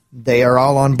they are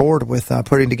all on board with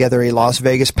putting together a Las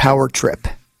Vegas power trip.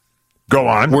 Go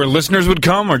on. Where listeners would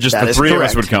come, or just the three of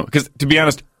us would come? Because, to be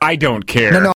honest, I don't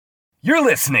care. No. You're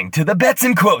listening to the Bets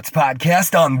and Quotes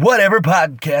podcast on whatever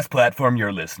podcast platform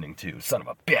you're listening to. Son of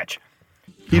a bitch.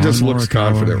 He just looks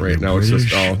confident right now. It's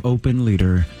just open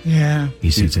leader. Yeah.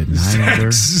 He sits at 9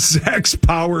 under. Sex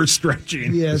power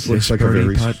stretching. Yes. Looks like a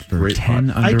very putt for 10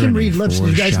 putt. under. I can read lips.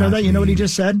 Did you guys know that? You know what he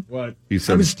just said? What? He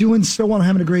said, I was doing so well,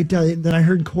 having a great day. Then I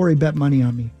heard Corey bet money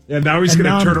on me. Yeah, now he's going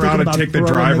to turn around and take the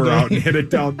driver out and hit it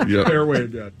down the fairway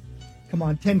again. Come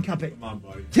on, 10 cup it. Come on,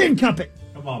 buddy. 10 cup it.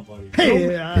 Come on, buddy. Hey,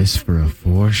 this for a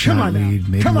 4-shot lead.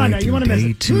 Midway You want to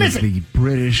day two of the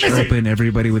British Open.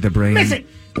 Everybody with a brain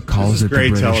calls it the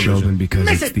British Open because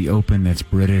it's the Open that's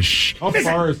British. How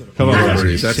far is it? Come on,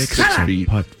 buddy. That's 6 feet.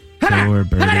 Putt for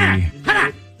birdie.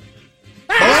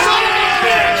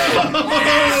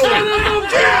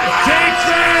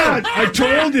 I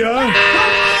told you. Come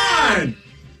on.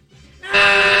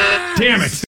 Damn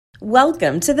it.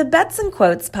 Welcome to the Bets and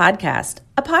Quotes podcast,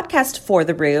 a podcast for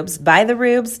the rubes, by the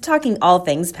rubes, talking all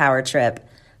things Power Trip.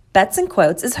 Bets and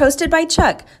Quotes is hosted by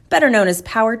Chuck, better known as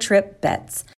Power Trip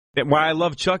Bets. Why I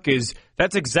love Chuck is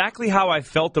that's exactly how I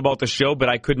felt about the show, but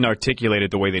I couldn't articulate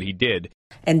it the way that he did.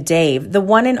 And Dave, the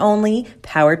one and only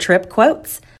Power Trip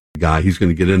Quotes. Guy, he's going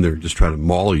to get in there and just try to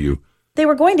maul you. They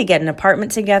were going to get an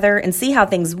apartment together and see how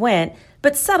things went,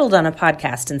 but settled on a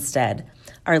podcast instead.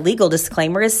 Our legal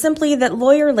disclaimer is simply that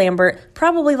lawyer Lambert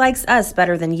probably likes us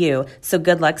better than you, so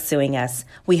good luck suing us.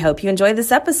 We hope you enjoy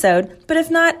this episode, but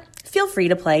if not, feel free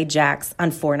to play Jax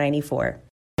on $4.94.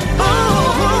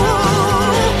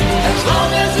 As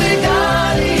long as we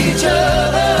got each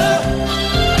other,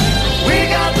 we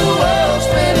got the world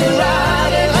spinning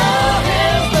right in our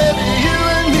hands, baby, you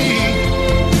and me.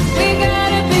 We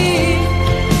gotta be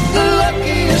the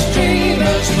luckiest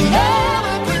dreamers who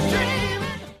never quit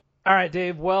dreaming. All right,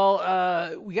 Dave. Well,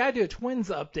 we got to do a Twins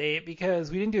update because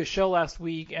we didn't do a show last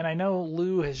week, and I know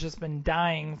Lou has just been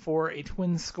dying for a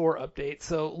Twins score update.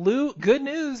 So, Lou, good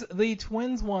news. The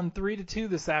Twins won 3-2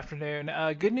 this afternoon.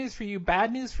 Good news for you,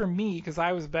 bad news for me because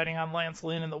I was betting on Lance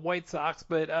Lynn and the White Sox.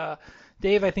 But,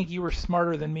 Dave, I think you were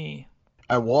smarter than me.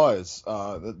 I was.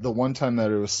 The one time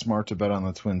that it was smart to bet on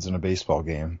the Twins in a baseball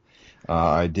game.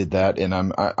 I did that, and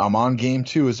I'm on game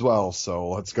 2 as well. So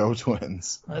let's go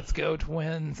Twins. Let's go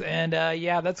Twins, and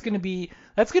that's gonna be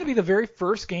the very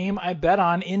first game I bet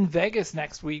on in Vegas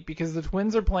next week because the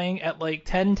Twins are playing at like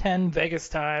 10:10 Vegas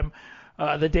time,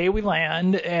 the day we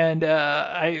land, and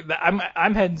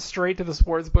I'm heading straight to the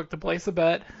sports book to place a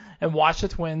bet and watch the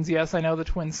Twins. Yes, I know the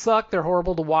Twins suck; they're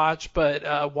horrible to watch,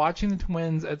 but watching the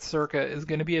Twins at Circa is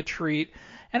gonna be a treat.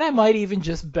 And I might even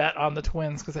just bet on the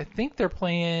Twins because I think they're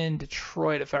playing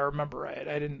Detroit, if I remember right.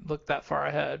 I didn't look that far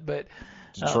ahead, but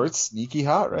Detroit's sneaky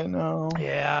hot right now.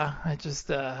 Yeah, I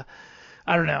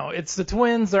don't know. It's the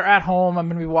Twins. They're at home. I'm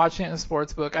going to be watching it in the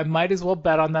sports book. I might as well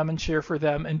bet on them and cheer for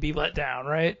them and be let down,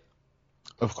 right?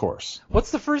 Of course.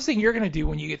 What's the first thing you're going to do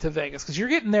when you get to Vegas? Because you're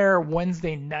getting there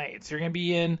Wednesday night, so you're going to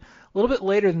be in a little bit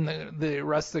later than the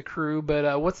rest of the crew.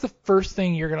 But what's the first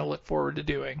thing you're going to look forward to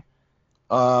doing?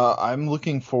 I'm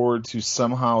looking forward to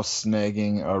somehow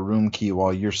snagging a room key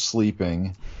while you're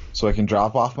sleeping so I can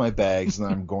drop off my bags, and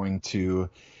then I'm going to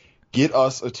get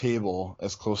us a table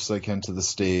as close as I can to the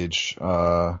stage.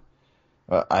 I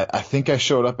think I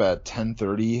showed up at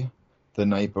 10:30 the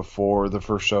night before the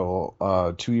first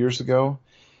show 2 years ago,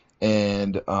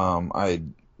 and I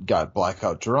got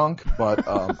blackout drunk, but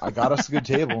I got us a good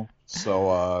table,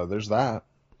 so there's that.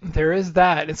 There is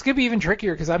that. It's going to be even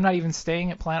trickier because I'm not even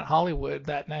staying at Planet Hollywood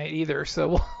that night either.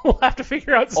 So we'll have to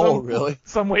figure out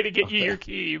some way to get you your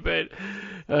key. But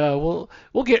we'll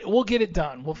get it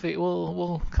done.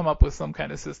 We'll come up with some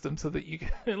kind of system so that you can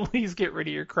at least get rid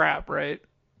of your crap, right?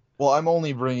 Well, I'm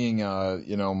only bringing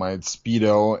my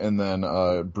Speedo and then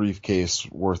a briefcase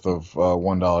worth of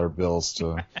 $1 bills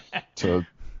to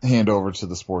hand over to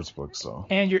the sports book. So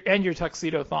and your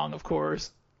tuxedo thong, of course.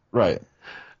 Right.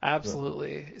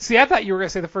 Absolutely. See, I thought you were going to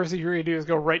say the first thing you were going to do is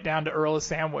go right down to Earl's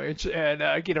Sandwich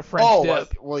and get a French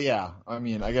dip. Well, yeah. I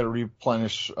mean, I got to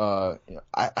replenish. I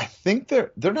think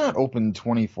they're not open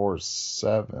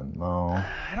 24/7, though.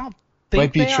 I don't think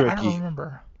might be they tricky. are. I don't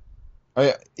remember.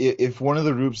 If one of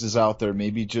the Rubes is out there,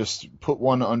 maybe just put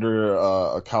one under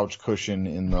a couch cushion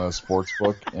in the sports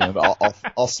book, and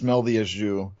I'll smell the au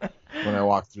jus when I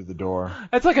walk through the door.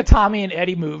 That's like a Tommy and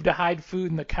Eddie move to hide food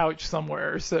in the couch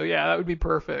somewhere. So yeah, that would be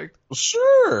perfect.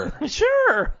 Sure.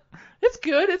 Sure. It's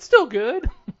good. It's still good.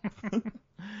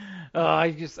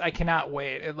 I cannot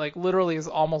wait. It like literally is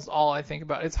almost all I think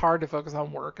about. It's hard to focus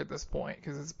on work at this point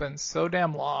because it's been so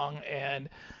damn long, and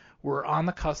we're on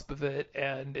the cusp of it,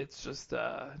 and it's just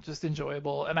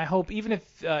enjoyable. And I hope even if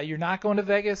you're not going to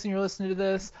Vegas and you're listening to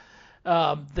this,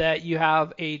 that you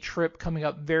have a trip coming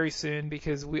up very soon,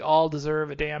 because we all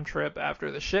deserve a damn trip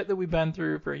after the shit that we've been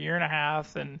through for a year and a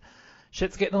half, and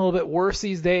shit's getting a little bit worse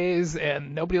these days,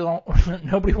 and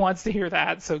nobody wants to hear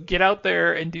that. So get out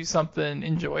there and do something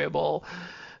enjoyable.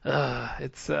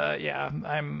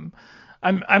 I'm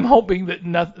hoping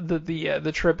that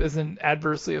the trip isn't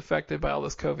adversely affected by all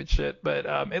this COVID shit, but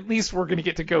at least we're gonna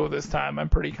get to go this time. I'm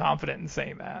pretty confident in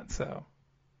saying that. So.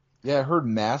 Yeah, I heard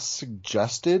masks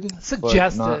suggested,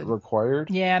 but not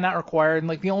required. Yeah, not required. And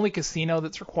like the only casino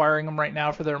that's requiring them right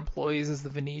now for their employees is the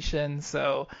Venetian.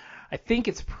 So I think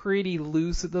it's pretty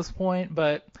loose at this point,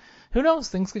 but who knows?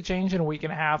 Things could change in a week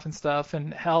and a half and stuff.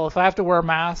 And hell, if I have to wear a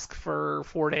mask for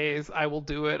 4 days, I will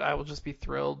do it. I will just be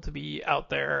thrilled to be out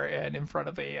there and in front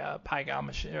of a pai gow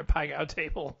machine or pai gow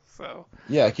table. So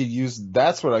yeah,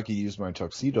 that's what I could use my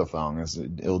tuxedo thong as.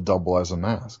 It'll double as a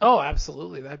mask. Oh,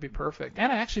 absolutely, that'd be perfect. And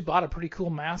I actually bought a pretty cool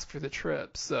mask for the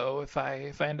trip. So if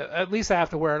I end up, at least I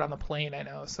have to wear it on the plane, I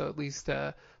know. So at least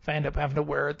if I end up having to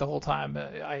wear it the whole time,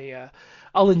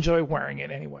 I'll enjoy wearing it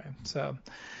anyway. So.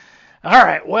 All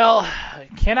right, well, I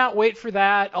cannot wait for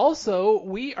that. Also,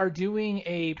 we are doing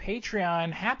a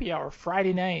Patreon happy hour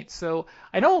Friday night. So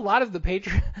I know a lot of the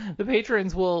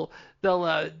patrons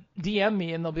they'll DM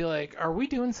me and they'll be like, "Are we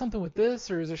doing something with this,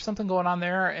 or is there something going on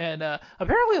there?" And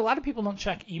apparently, a lot of people don't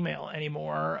check email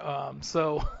anymore.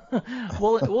 So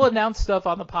we'll announce stuff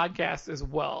on the podcast as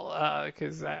well.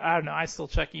 Because I don't know, I still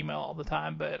check email all the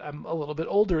time, but I'm a little bit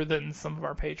older than some of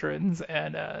our patrons,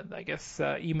 and I guess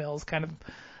email is kind of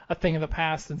a thing of the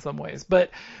past in some ways. But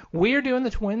we are doing the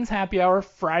Twins happy hour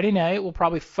Friday night. We'll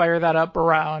probably fire that up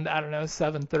around,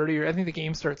 7:30, or I think the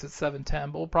game starts at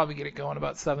 7:10, but we'll probably get it going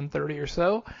about 7:30 or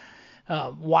so.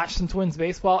 Watch some Twins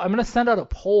baseball. I'm going to send out a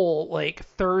poll like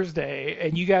Thursday,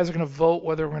 and you guys are going to vote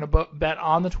whether we're going to bet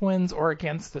on the Twins or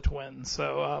against the Twins.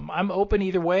 So I'm open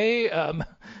either way.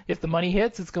 If the money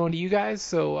hits, it's going to you guys.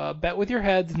 So bet with your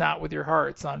heads, not with your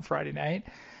hearts on Friday night.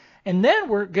 And then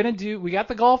we got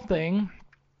the golf thing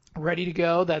ready to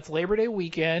go. That's Labor Day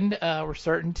weekend. We're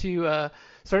starting to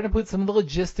put some of the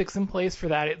logistics in place for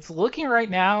that. It's looking right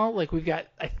now like we've got,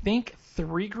 I think,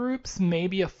 3 groups,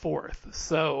 maybe a 4th.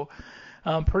 So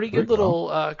pretty good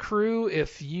little crew.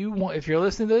 If you're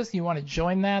listening to this, you want to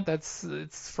join that.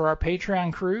 It's for our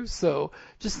Patreon crew. So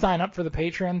just sign up for the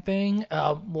Patreon thing,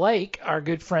 like our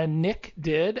good friend Nick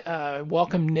did.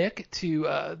 Welcome Nick to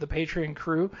the Patreon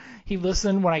crew. He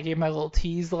listened when I gave my little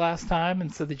tease the last time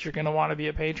and said that you're going to want to be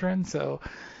a patron. So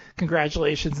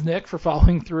congratulations, Nick, for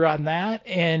following through on that.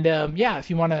 And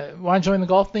if you want to join the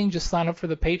golf thing, just sign up for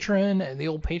the Patreon and the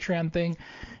old Patreon thing,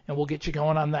 and we'll get you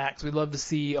going on that, because we'd love to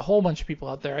see a whole bunch of people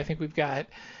out there. I think we've got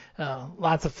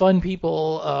lots of fun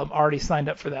people already signed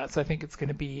up for that, so I think it's going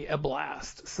to be a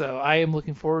blast. So I am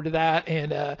looking forward to that.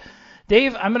 And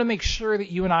Dave, I'm going to make sure that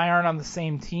you and I aren't on the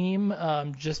same team,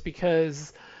 just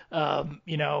because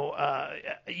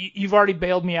you've already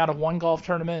bailed me out of one golf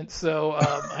tournament, so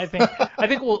I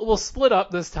think we'll split up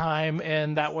this time,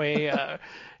 and that way,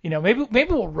 maybe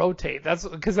we'll rotate. That's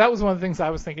because that was one of the things I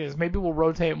was thinking, is maybe we'll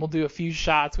rotate and we'll do a few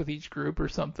shots with each group or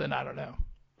something. I don't know.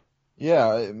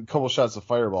 Yeah, a couple shots of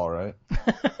Fireball, right?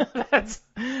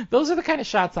 Those are the kind of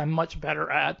shots I'm much better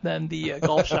at than the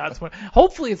golf shots.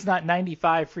 Hopefully it's not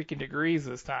 95 freaking degrees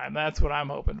this time. That's what I'm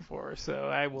hoping for. So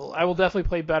I will definitely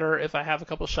play better if I have a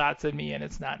couple shots in me and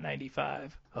it's not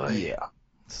 95. Oh yeah.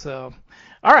 So,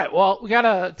 all right. Well, we got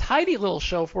a tidy little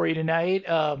show for you tonight.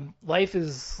 Life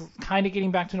is kind of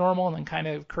getting back to normal, and then kind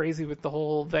of crazy with the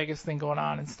whole Vegas thing going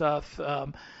on and stuff.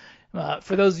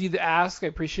 For those of you that ask, I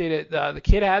appreciate it. The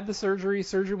kid had the surgery.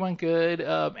 Surgery went good.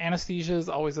 Anesthesia is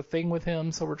always a thing with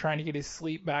him, so we're trying to get his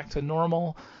sleep back to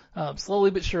normal.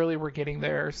 Slowly but surely, we're getting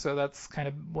there. So that's kind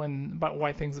of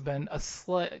why things have been a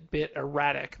slight bit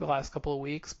erratic the last couple of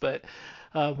weeks. But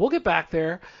we'll get back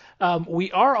there.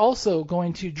 We are also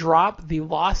going to drop the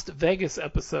Lost Vegas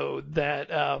episode that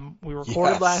we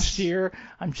recorded last year.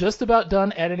 I'm just about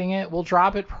done editing it. We'll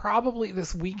drop it probably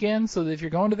this weekend, so that if you're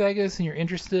going to Vegas and you're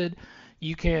interested,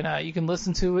 you can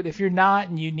listen to it. If you're not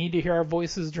and you need to hear our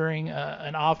voices during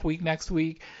an off week next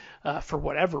week, for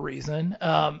whatever reason,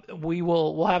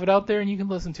 we'll have it out there and you can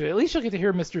listen to it. At least you'll get to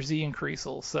hear Mr. Z and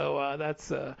Creasel, so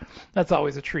that's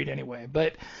always a treat anyway.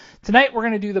 But tonight we're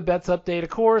going to do the bets update, of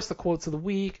course, the quotes of the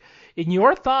week. In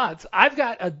your thoughts, I've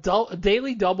got a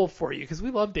daily double for you, because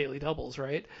we love daily doubles,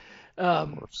 right?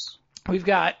 Of course. We've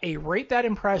got a Rate That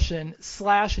Impression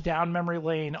 / Down Memory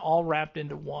Lane all wrapped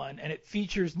into one, and it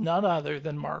features none other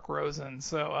than Mark Rosen.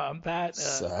 So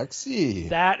sexy.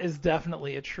 That is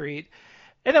definitely a treat.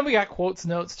 And then we got quotes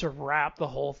notes to wrap the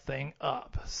whole thing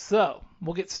up. So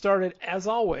we'll get started, as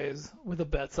always, with a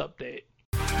bets update.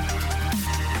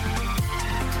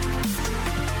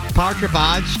 Partridge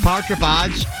odds.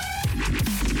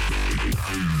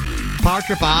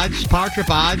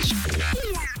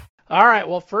 All right,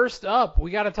 well, first up, we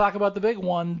got to talk about the big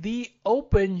one, the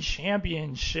Open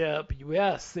Championship.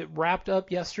 Yes, it wrapped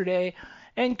up yesterday,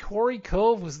 and Corey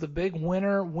Cove was the big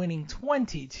winner, winning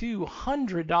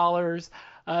 $2,200.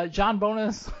 John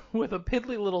Bonus with a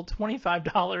piddly little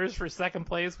 $25 for second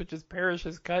place, which is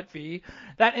Parrish's cut fee.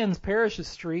 That ends Parrish's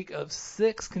streak of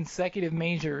 6 consecutive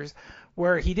majors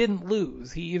where he didn't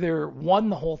lose. He either won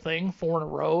the whole thing 4 in a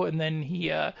row, and then he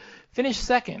finished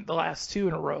second the last 2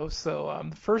 in a row. So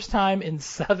the first time in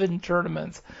 7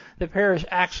 tournaments that Parrish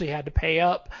actually had to pay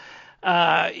up.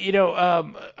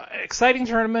 Exciting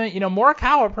tournament.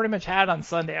 Morikawa pretty much had on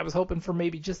Sunday. I was hoping for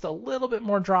maybe just a little bit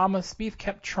more drama. Spieth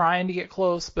kept trying to get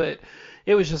close, but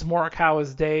it was just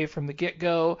Morikawa's day from the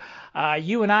get-go.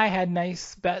 You and I had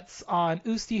nice bets on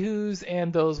Oosthuizen,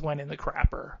 and those went in the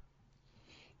crapper.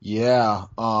 Yeah.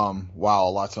 Wow. A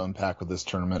lot to unpack with this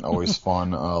tournament. Always fun.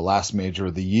 Last major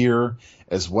of the year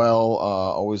as well.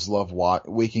 Always love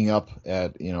waking up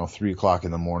at 3:00 in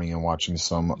the morning and watching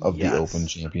some of the Open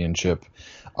Championship.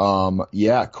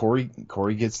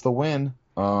 Corey gets the win.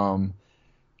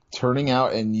 Turning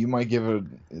out, and you might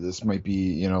this might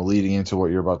be leading into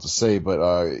what you're about to say,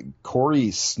 but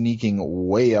Corey sneaking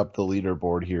way up the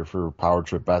leaderboard here for Power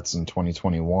Trip Bets in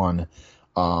 2021,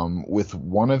 with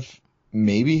one of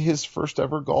maybe his first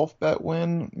ever golf bet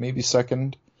win, maybe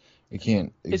second. I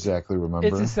can't exactly remember.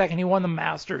 It's his second. He won the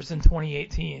Masters in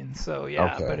 2018. So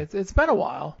yeah, okay. But it's been a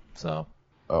while. So.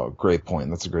 Oh, great point.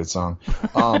 That's a great song.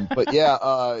 But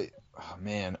yeah,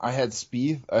 man, I had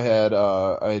Spieth. I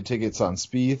had tickets on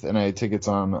Spieth, and I had tickets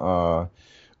on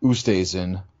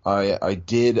Oosthuizen. I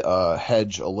did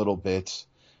hedge a little bit.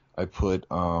 I put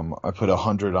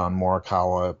 100 on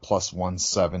Morikawa plus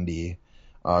 170.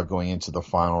 Going into the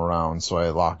final round, so I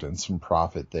locked in some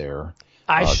profit there.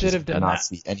 I should have done that. Not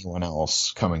see anyone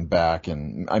else coming back,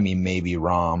 and I mean maybe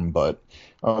Rahm, but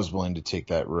I was willing to take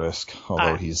that risk,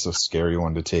 although he's a scary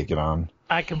one to take it on.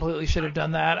 I completely should have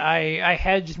done that. I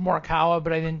hedged Morikawa,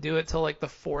 but I didn't do it till like the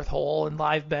 4th hole in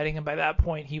live betting, and by that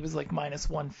point he was like minus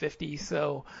 150,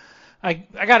 so I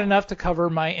got enough to cover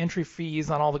my entry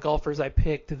fees on all the golfers I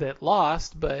picked that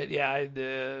lost, but yeah,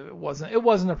 it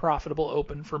wasn't a profitable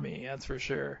Open for me, that's for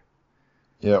sure.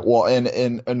 Yeah, well, and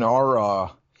in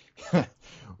our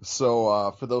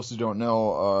so for those who don't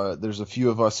know, there's a few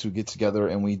of us who get together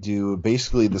and we do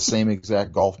basically the same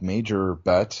exact golf major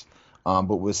bet,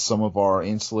 but with some of our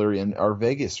ancillary and our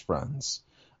Vegas friends,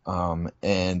 and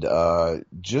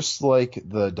just like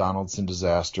the Donaldson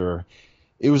disaster.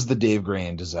 It was the Dave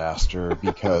Grand disaster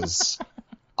because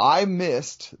I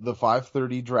missed the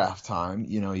 5:30 draft time.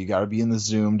 You got to be in the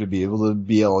Zoom to be able to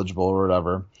be eligible or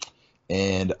whatever.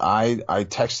 And I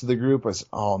texted the group. I said,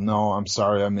 "Oh no, I'm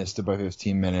sorry, I missed it by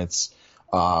 15 minutes.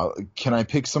 Can I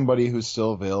pick somebody who's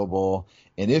still available?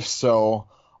 And if so,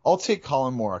 I'll take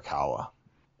Colin Morikawa."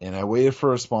 And I waited for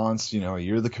a response.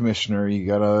 You're the commissioner. You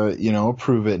gotta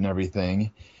approve it and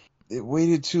everything. It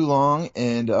waited too long,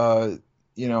 and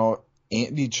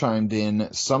Andy chimed in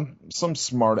some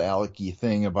smart alecky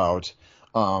thing about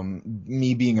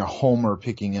me being a homer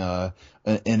picking an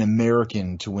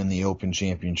American to win the Open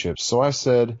Championship. So I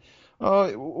said,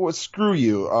 well, screw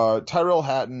you. Tyrell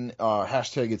Hatton,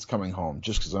 hashtag it's coming home,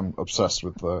 just because I'm obsessed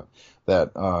with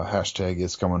that hashtag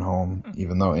it's coming home,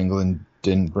 even though England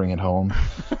didn't bring it home.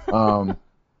 Tyrell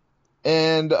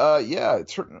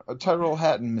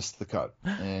Hatton missed the cut,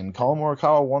 and Colin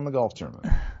Morikawa won the golf tournament.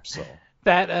 So.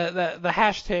 That the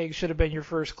hashtag should have been your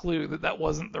first clue that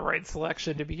wasn't the right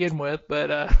selection to begin with,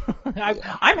 but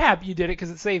I'm happy you did it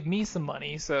because it saved me some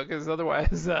money. So because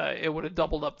otherwise it would have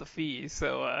doubled up the fee.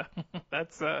 So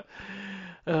that's that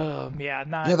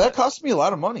cost me a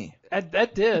lot of money.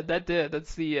 That did.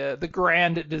 That's the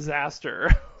grand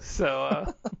disaster.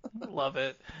 So love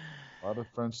it. A lot of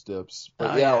French dips,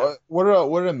 but what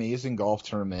an amazing golf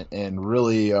tournament, and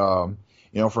really.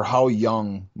 For how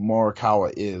young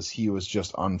Morikawa is, he was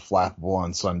just unflappable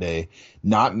on Sunday.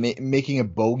 Not making a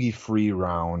bogey-free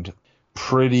round.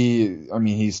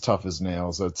 He's tough as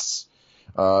nails. That's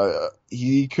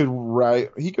he could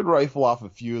rifle off a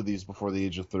few of these before the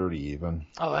age of 30 even.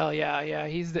 Oh hell yeah.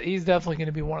 He's definitely going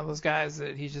to be one of those guys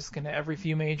that he's just going to, every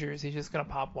few majors he's just going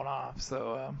to pop one off.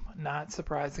 So not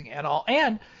surprising at all.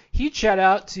 And huge shout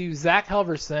out to Zach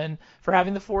Helverson for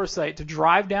having the foresight to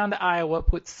drive down to Iowa,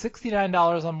 put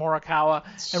 $69 on Morikawa,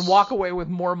 and walk away with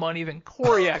more money than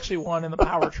Corey actually won in the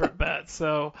power trip bet.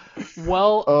 So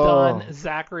well done,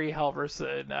 Zachary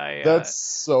Helverson. That's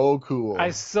so cool.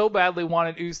 I so badly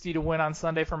wanted Usti to win on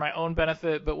Sunday for my own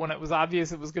benefit, but when it was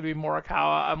obvious it was going to be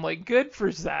Morikawa, I'm like, good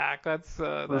for Zach. That's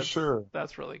sure.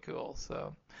 That's really cool.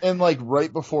 So. And like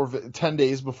right before 10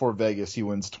 days before Vegas, he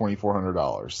wins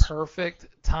 $2,400. Perfect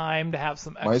time to have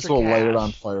some extra Might as well cash. light it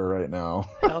on fire right now.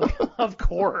 Of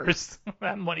course,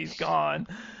 that money's gone.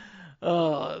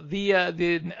 The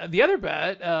other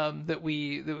bet that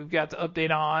we've got to update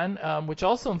on, which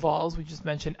also involves, we just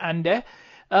mentioned Ande.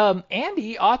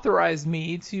 Andy authorized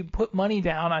me to put money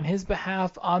down on his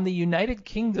behalf on the United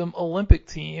Kingdom Olympic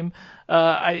team.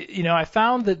 I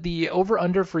found that the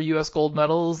over-under for U.S. gold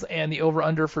medals and the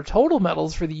over-under for total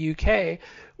medals for the U.K.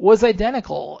 was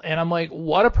identical. And I'm like,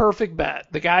 what a perfect bet.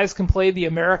 The guys can play the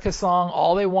America song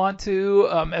all they want to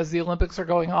as the Olympics are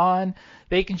going on.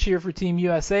 They can cheer for Team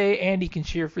USA, Andy can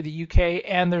cheer for the UK,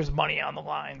 and there's money on the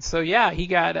line. So yeah, he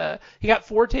got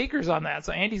 4 takers on that.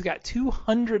 So Andy's got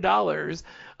 $200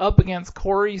 up against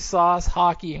Corey, Sauce,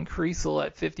 Hockey, and Creasel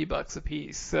at $50 a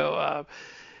piece. So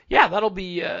yeah, that'll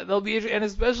be and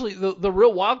especially the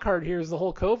real wild card here is the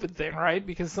whole COVID thing, right?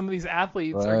 Because some of these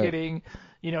athletes are getting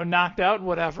knocked out and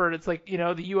whatever. And it's like,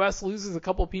 the U.S. loses a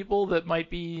couple people that might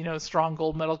be, strong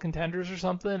gold medal contenders or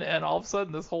something, and all of a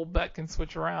sudden this whole bet can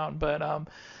switch around. But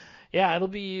yeah, it'll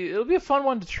be a fun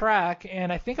one to track,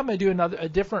 and I think I'm gonna do a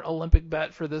different Olympic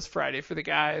bet for this Friday for the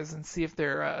guys and see if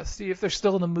they're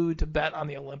still in the mood to bet on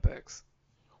the Olympics.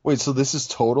 Wait, so this is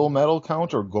total medal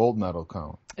count or gold medal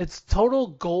count? It's total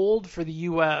gold for the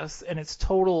U.S. and it's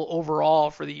total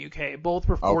overall for the U.K. Both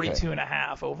were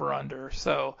 42.5 over under.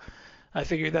 So I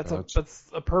figured that's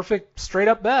a perfect straight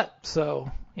up bet.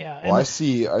 So yeah. Well, I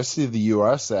see the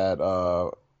U.S. at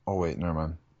oh wait, never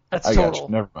mind. That's I total. Got you.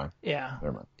 Never mind. Yeah.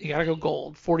 Never mind. You gotta go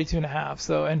gold, 42.5.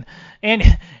 So and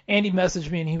Andy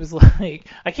messaged me and he was like,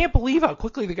 I can't believe how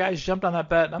quickly the guys jumped on that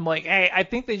bet. And I'm like, hey, I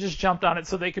think they just jumped on it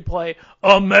so they could play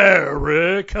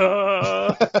America.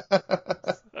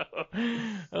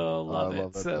 Love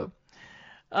it. So.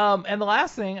 And the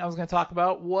last thing I was going to talk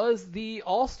about was the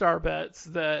All-Star bets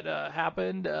that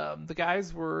happened. The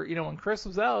guys were, when Chris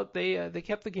was out, they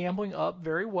kept the gambling up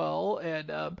very well.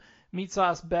 And Meat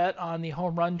Sauce bet on the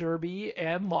Home Run Derby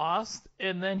and lost,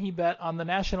 and then he bet on the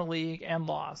National League and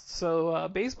lost. So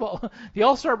baseball, the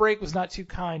All-Star break was not too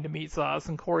kind to Meat Sauce,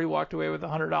 and Corey walked away with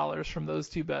 $100 from those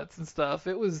 2 bets and stuff.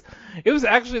 It was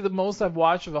actually the most I've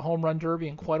watched of a Home Run Derby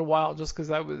in quite a while, just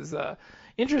because I was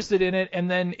interested in it,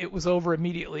 and then it was over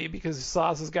immediately because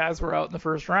Sauce's guys were out in the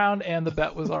first round and the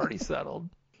bet was already settled.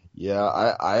 Yeah,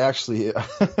 I actually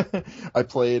I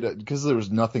played because there was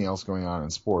nothing else going on in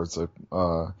sports.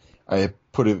 I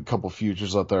put a couple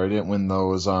futures out there. I didn't win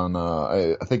those on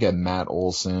I think I had Matt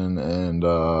Olson and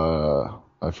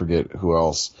I forget who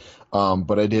else.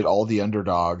 But I did all the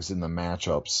underdogs in the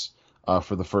matchups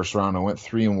for the first round. I went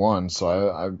 3-1,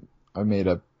 so I made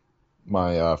up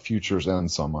my futures and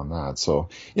some on that. So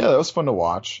yeah, that was fun to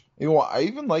watch. I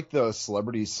even like the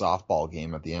celebrity softball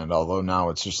game at the end, although now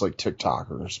it's just like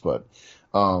TikTokers, but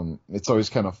it's always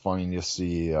kind of funny to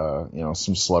see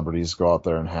some celebrities go out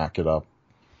there and hack it up.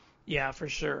 Yeah, for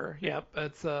sure. Yep,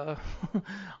 it's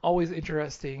always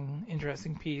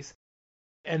interesting piece.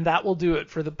 And that will do it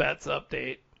for the bets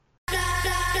update.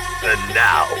 And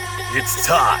now it's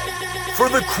time for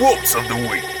the quotes of the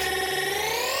week.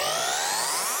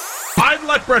 I'd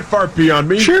let Brett Favre be on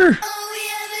me. Sure.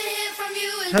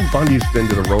 Ted Bundy's been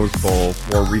to the Rose Bowl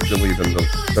more recently than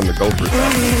the Gophers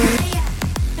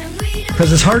have.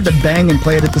 Because it's hard to bang and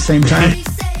play it at the same time.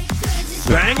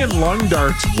 Bang and lung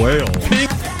darts wail.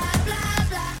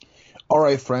 All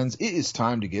right, friends, it is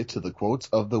time to get to the quotes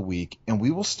of the week, and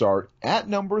we will start at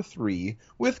number 3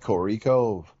 with Corey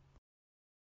Cove.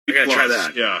 I gotta try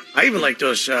that. Yeah, I even like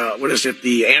those. What is it?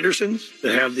 The Andersons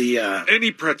that have the.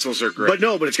 Any pretzels are great.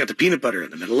 But it's got the peanut butter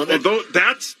in the middle of it. Although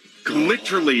that's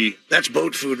literally that's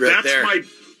boat food right there. That's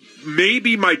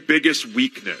maybe my biggest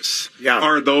weakness. Yeah,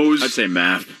 are those? I'd say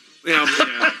math. Yeah.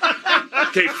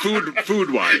 Okay,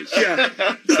 food wise. Yeah,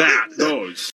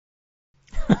 those.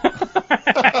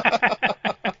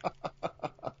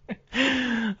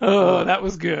 Oh, that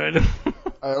was good.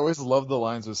 I always love the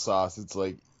lines with Sauce. It's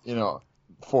like,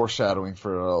 foreshadowing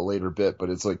for a later bit,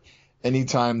 but it's like,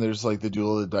 anytime there's like the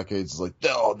Duel of the Decades, it's like,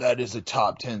 oh, that is a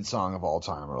top 10 song of all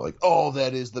time, or like, oh,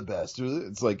 that is the best.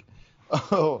 It's like,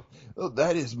 oh,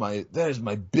 that is my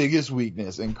biggest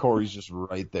weakness, and Corey's just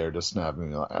right there to snap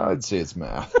me. Like, I'd say it's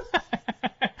math.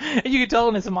 And you could tell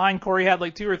in his mind, Corey had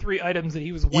like 2 or 3 items that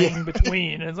he was weighing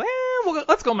between, and it's like,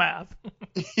 let's go math.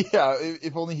 Yeah,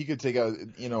 if only he could take a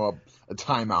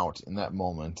timeout in that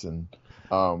moment, and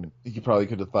he probably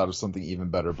could have thought of something even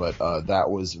better. But that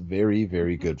was very,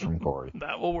 very good from Corey.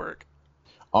 That will work.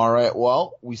 All right,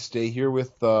 well, we stay here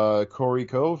with Corey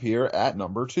Cove here at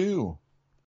number 2.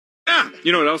 Yeah,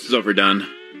 you know what else is overdone?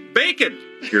 Bacon.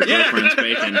 Your girlfriend's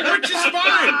bacon. Which is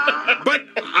fine. But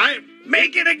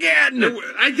Make it again.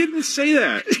 I didn't say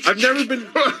that. I've never been.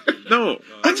 No.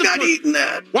 I'm not eating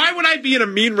that. Why would I be in a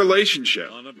mean relationship?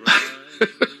 I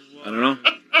don't know.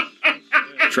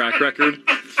 Track record?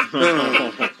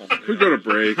 We go to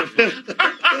break.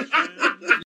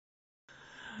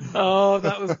 Oh,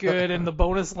 that was good. And the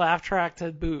bonus laugh track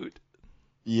to boot.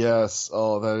 Yes.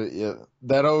 Oh,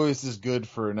 that always is good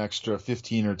for an extra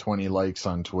 15 or 20 likes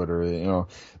on Twitter. You know,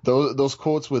 those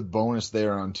quotes with bonus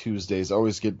there on Tuesdays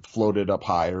always get floated up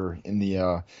higher in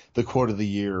the quote of the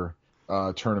year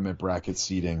tournament bracket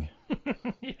seating.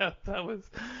 Yeah, that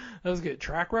was good.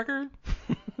 Track record?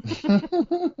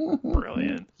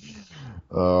 Brilliant.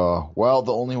 Well,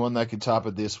 the only one that could top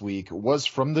it this week was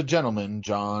from the gentleman,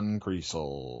 John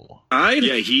Creasel.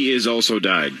 Yeah, he is also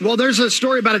died. Well, there's a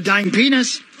story about a dying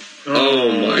penis.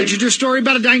 Oh, my. Did you do a story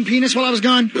about a dying penis while I was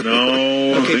gone? No,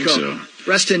 I don't think cool. so.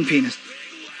 Rest in penis.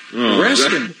 Oh,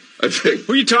 Rest in. I think.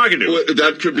 Who are you talking to?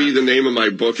 That could be the name of my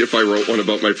book if I wrote one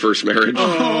about my first marriage.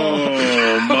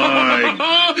 Oh, my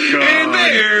God. And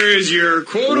there's your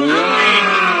quote.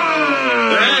 Wow.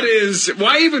 That is,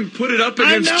 why even put it up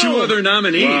against 2 other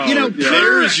nominees? Wow. You know,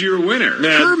 there's your winner.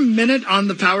 Per minute on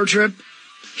the power trip,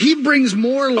 he brings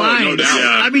more lines. no doubt.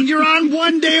 Yeah. I mean, you're on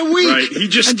 1 day a week. Right. He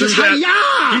just and threw just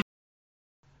that.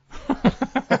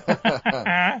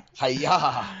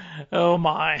 Hiya! Oh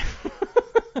my.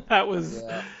 That was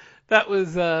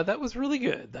really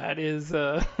good. That is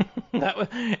and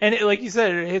like you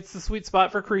said, it hits the sweet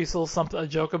spot for Creasel, a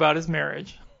joke about his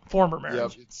marriage, former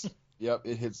marriage. Yep,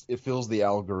 it fills the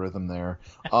algorithm there.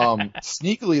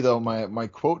 Sneakily though, my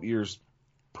quote ears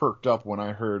perked up when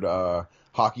I heard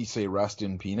hockey say "rest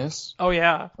in penis." Oh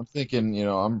yeah. I'm thinking,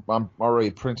 I'm already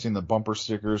printing the bumper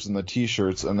stickers and the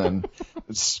T-shirts, and then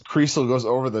Creasel goes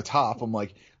over the top. I'm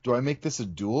like, do I make this a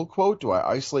dual quote? Do I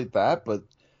isolate that? But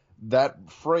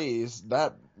that phrase,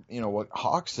 what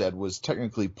Hawk said was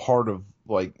technically part of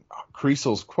like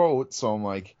Creasel's quote. So I'm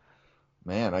like,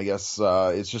 man, I guess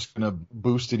it's just gonna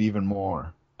boost it even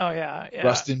more. Oh yeah.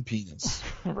 Rest in penis.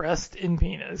 Rest in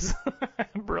penis.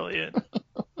 Brilliant.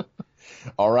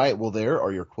 All right, well, there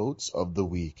are your quotes of the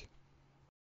week.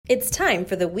 It's time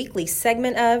for the weekly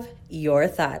segment of Your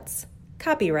Thoughts.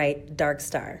 Copyright Dark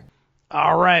Star.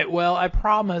 All right, well, I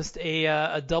promised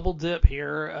a double dip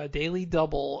here, a daily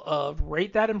double of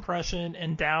Rate That Impression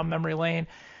and Down Memory Lane.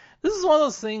 This is one of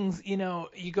those things,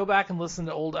 you go back and listen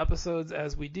to old episodes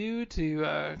as we do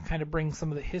to kind of bring some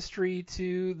of the history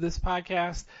to this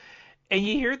podcast. And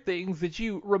you hear things that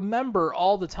you remember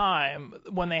all the time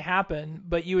when they happen,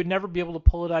 but you would never be able to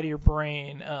pull it out of your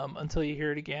brain until you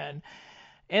hear it again.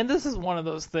 And this is one of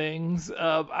those things.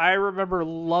 I remember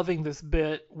loving this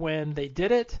bit when they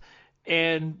did it,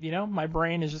 and, my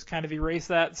brain has just kind of erased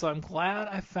that, so I'm glad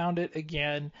I found it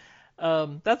again.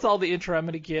 That's all the intro I'm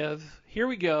going to give. Here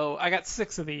we go. I got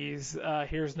 6 of these.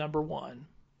 Here's number 1.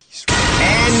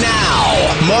 And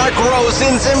now, Mark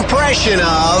Rosen's impression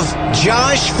of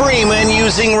Josh Freeman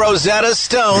using Rosetta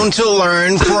Stone to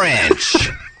learn French.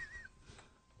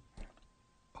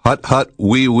 Hut, hut,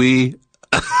 wee, wee.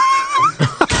 And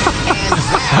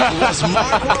that was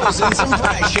Mark Rosen's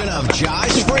impression of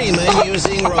Josh Freeman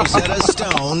using Rosetta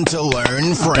Stone to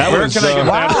learn French. Where can I get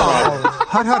that from?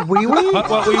 Hut, hut, wee, wee? Hut,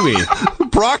 hut, wee, wee.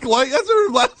 Brock, that's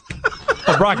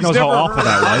Well, Brock knows how awful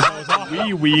that was.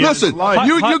 Wee, wee. Listen,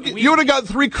 you would have got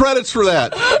 3 credits for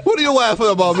that. What are you laughing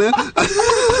about, man?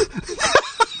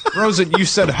 Rosen, you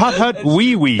said hut, hut,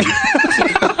 wee, wee.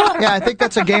 Yeah, I think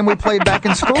that's a game we played back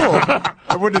in school.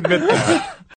 I wouldn't admit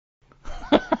that.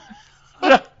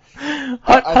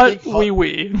 Hut, hut, wee,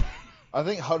 wee. I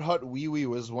think Hut Hut Wee Wee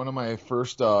was one of my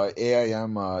first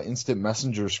AIM Instant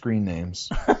Messenger screen names.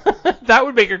 That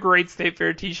would make a great State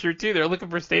Fair t-shirt, too. They're looking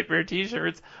for State Fair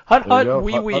t-shirts. Hut Hut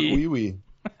Wee Wee. Hut Hut Wee Wee.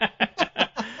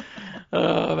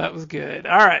 Oh, that was good.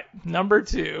 All right, number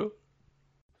 2.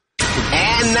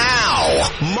 And now,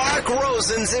 Mark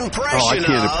Rosen's impression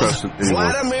of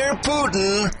Vladimir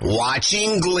Putin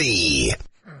watching Glee.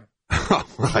 Oh,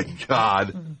 my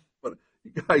God.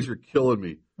 You guys are killing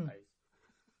me.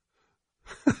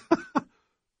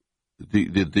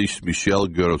 This Michelle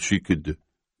girl, she could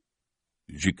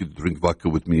drink vodka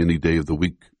with me any day of the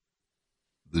week.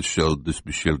 This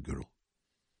Michelle girl.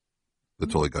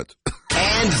 That's all I got.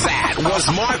 And that was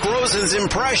Mark Rosen's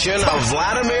impression of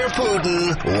Vladimir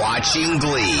Putin watching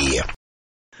Glee.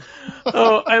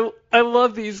 Oh, I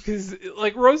love these because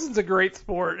like Rosen's a great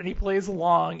sport and he plays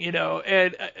along,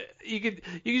 and you could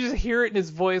just hear it in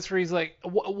his voice where he's like,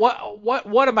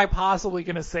 what am I possibly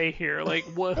gonna say here? Like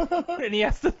what? And he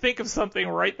has to think of something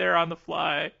right there on the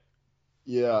fly.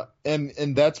 Yeah,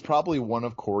 and that's probably one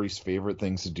of Corey's favorite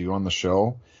things to do on the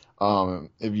show.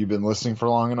 If you've been listening for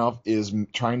long enough, is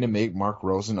trying to make Mark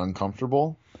Rosen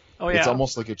uncomfortable. Oh yeah, it's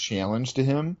almost like a challenge to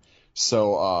him.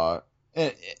 So,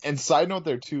 and side note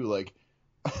there too, like,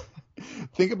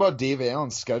 think about Dave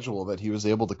Allen's schedule that he was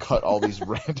able to cut all these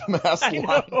random ass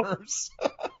liners.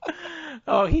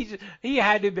 Oh, he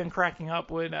had to have been cracking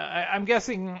up when I'm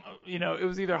guessing it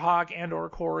was either Hawk and or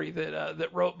Corey that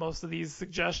wrote most of these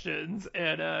suggestions,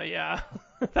 and yeah,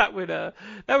 that would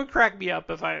crack me up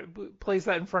if I place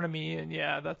that in front of me, and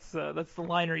yeah, that's the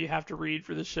liner you have to read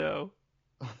for the show.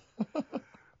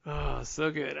 Oh,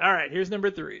 so good. All right, here's number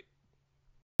 3.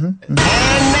 And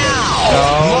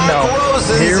now, Mark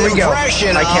Rosen's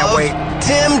impression I can't of wait.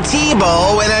 Tim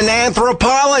Tebow in an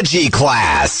anthropology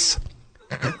class.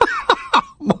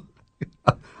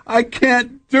 I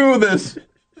can't do this.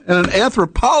 And an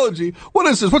anthropology? What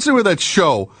is this? What's the name of that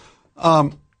show?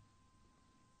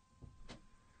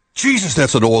 Jesus,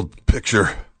 that's an old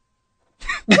picture.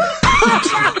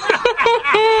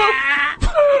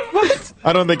 What?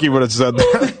 I don't think he would have said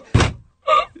that.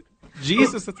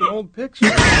 Jesus, that's an old picture.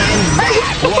 And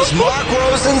that was Mark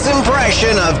Rosen's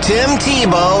impression of Tim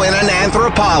Tebow in an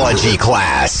anthropology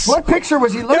class. What picture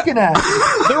was he looking at?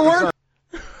 There were.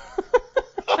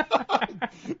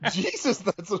 Jesus,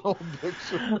 that's an old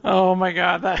picture. Oh my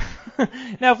God!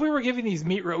 Now, if we were giving these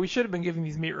meat robes, we should have been giving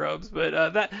these meat robes,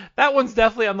 but that one's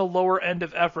definitely on the lower end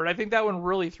of effort. I think that one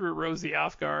really threw Rosie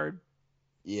off guard.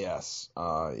 Yes,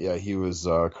 yeah, he was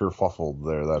kerfuffled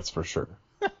there. That's for sure.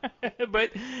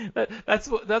 But that's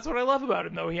what I love about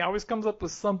him, though. He always comes up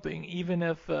with something, even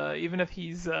if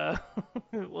he's a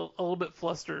little bit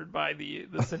flustered by the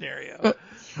scenario.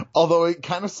 Although it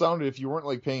kind of sounded, if you weren't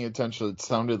like paying attention, it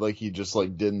sounded like he just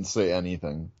like didn't say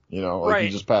anything. Like right. He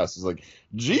just passed. He's like,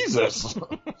 Jesus.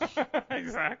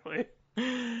 Exactly.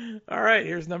 All right,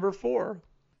 here's number 4.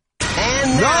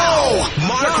 And now,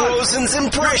 Mark Rosen's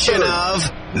impression of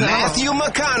Matthew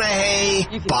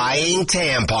McConaughey buying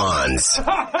tampons.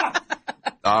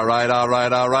 All right.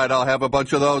 I'll have a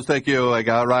bunch of those. Thank you.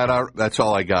 That's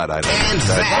all I got. And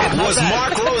that was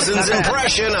Mark Rosen's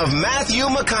impression of Matthew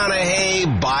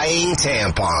McConaughey buying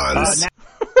tampons.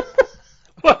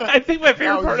 Well, I think my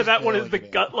favorite part of that one is the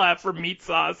gut laugh from Meat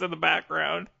Sauce in the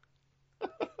background.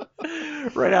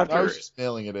 Right after. I was just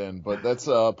mailing it in, but that's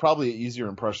probably an easier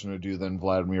impression to do than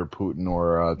Vladimir Putin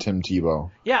or Tim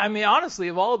Tebow. Yeah, I mean, honestly,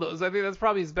 of all of those, I think that's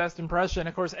probably his best impression.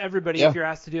 Of course, everybody, if you're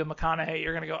asked to do a McConaughey,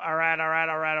 you're going to go, all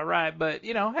right. But,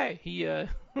 hey, he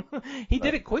he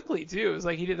did it quickly, too. It was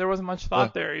like there wasn't much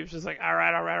thought there. He was just like, all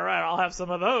right, I'll have some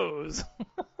of those.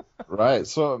 Right,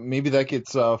 so maybe that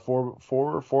gets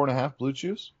 4.5 Blue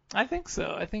Chews? I think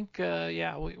so. I think,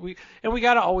 we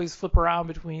got to always flip around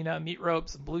between meat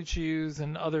ropes and Blue Chews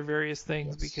and other various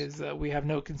things because we have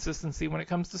no consistency when it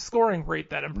comes to scoring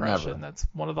Rate That Impression. Never. That's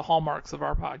one of the hallmarks of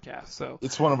our podcast. So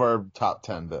it's one of our top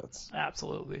 10 bits.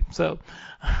 Absolutely. So,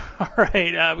 all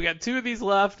right, we got 2 of these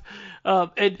left,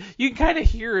 and you can kind of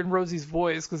hear in Rosie's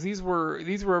voice because these were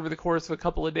over the course of a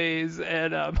couple of days,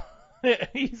 and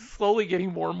he's slowly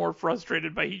getting more and more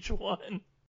frustrated by each one.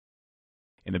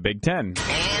 In the Big Ten.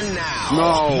 And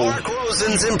now, Mark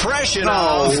Rosen's impression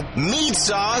of Meat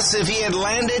Sauce if he had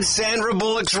landed Sandra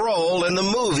Bullock's role in the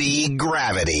movie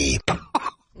Gravity.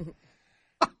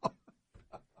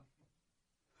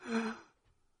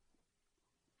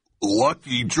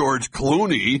 Lucky George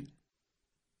Clooney.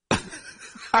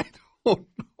 I don't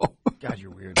know. God, you're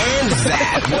weird. And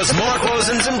that was Mark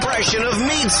Rosen's impression of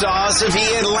Meat Sauce if he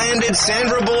had landed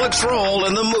Sandra Bullock's role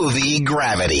in the movie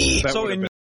Gravity.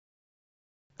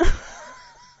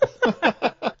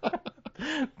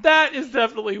 That is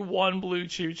definitely one Blue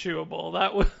Chew chewable.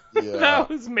 That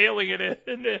was mailing it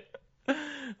in.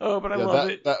 Oh, but I love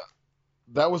it.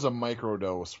 That was a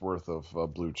microdose worth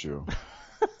of Blue Chew.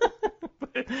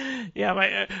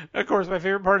 Yeah, of course, my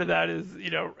favorite part of that is,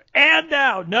 and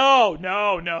now,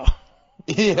 no.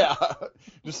 Yeah,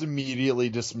 just immediately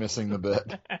dismissing the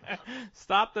bit.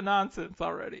 Stop the nonsense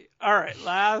already. All right,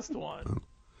 last one.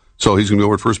 So he's going to go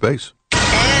over at first base.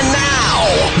 And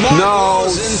now, Mark No,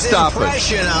 Rosen's stop it.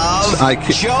 impression of I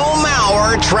can't. Joe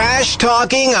Mauer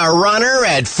trash-talking a runner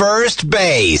at first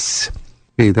base.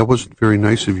 Hey, that wasn't very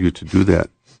nice of you to do that.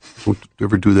 Don't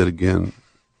ever do that again.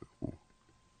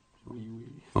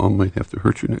 I might have to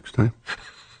hurt you next time.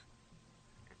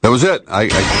 That was it.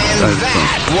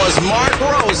 That was Mark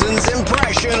Rosen's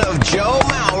impression of Joe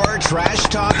Mauer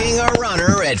trash-talking a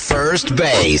runner at first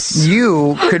base.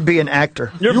 You could be an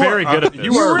actor. You're very good at this.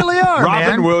 You really are, Robin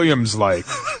man. Williams like.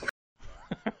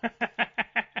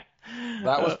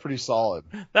 That was pretty solid.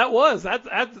 That was.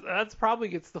 That's probably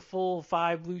gets the full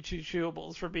 5 Blue Chew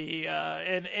Chewables for me,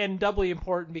 and doubly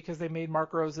important because they made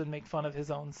Mark Rosen make fun of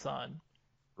his own son.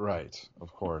 Right,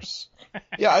 of course.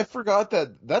 Yeah, I forgot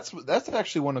that's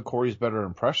actually one of Corey's better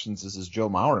impressions is his Joe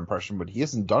Mauer impression, but he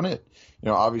hasn't done it.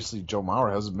 Obviously Joe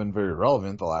Mauer hasn't been very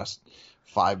relevant the last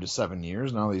 5 to 7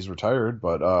 years now that he's retired,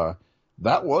 but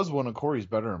that was one of Corey's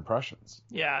better impressions.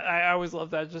 Yeah, I always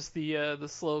love that, just the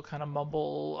slow kind of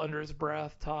mumble under his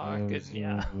breath talk, and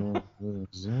yeah.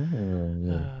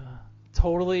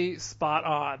 Totally spot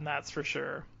on, that's for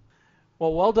sure.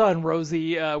 Well done,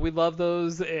 Rosie. We love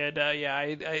those, and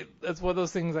I that's one of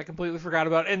those things I completely forgot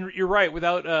about. And you're right,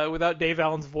 without Dave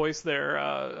Allen's voice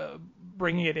there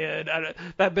bringing it in,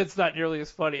 that bit's not nearly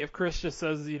as funny. If Chris just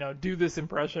says, do this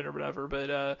impression or whatever,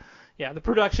 but the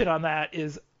production on that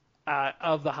is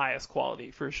of the highest quality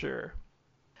for sure.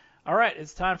 All right,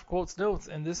 it's time for Quotes Notes,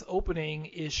 and this opening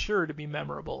is sure to be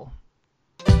memorable.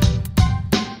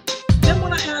 Then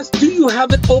when I asked, do you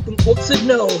have an open quote, said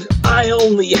no, I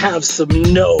only have some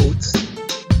notes.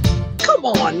 Come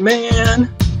on, man.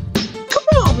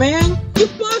 You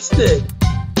busted.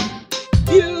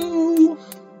 You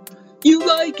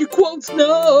like your quotes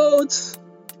notes,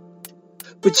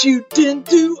 but you didn't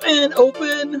do an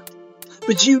open.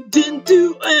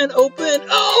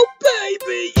 Oh,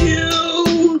 baby,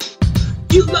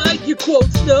 you like your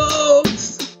quotes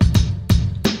notes,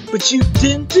 but you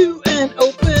didn't do an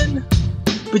open.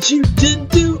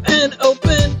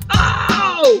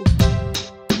 Oh!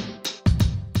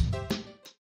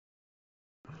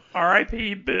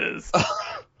 R.I.P. Biz.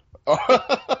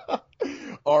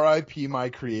 R.I.P. my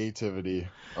creativity.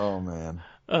 Oh man.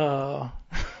 Oh.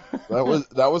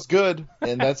 That was good,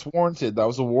 and that's warranted. That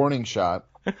was a warning shot.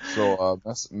 So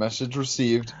message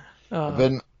received.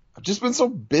 I've just been so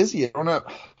busy.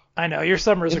 I know your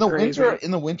summers are crazy.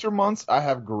 In the winter months, I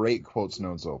have great quotes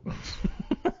notes opens.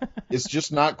 It's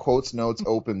just not quotes notes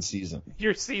open season.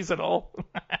 You're seasonal.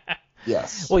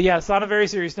 Yes. Well, yes, on a very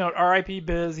serious note, R.I.P.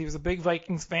 Biz. He was a big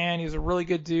Vikings fan. He was a really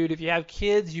good dude. If you have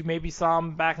kids, you maybe saw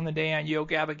him back in the day on Yo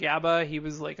Gabba Gabba. He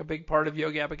was like a big part of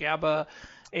Yo Gabba Gabba.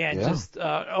 And just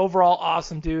overall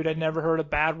awesome dude. I'd never heard a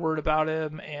bad word about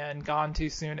him, and gone too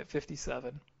soon at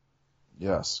 57.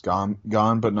 Yes, gone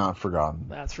but not forgotten.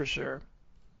 That's for sure.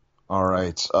 All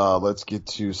right, let's get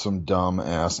to some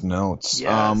dumb-ass notes.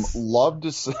 Yes. Love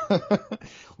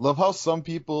how some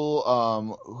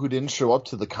people who didn't show up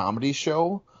to the comedy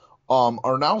show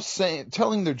are now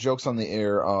telling their jokes on the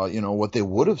air, what they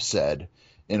would have said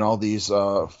in all these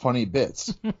funny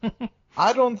bits.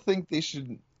 I don't think they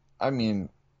should. I mean,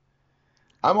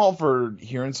 I'm all for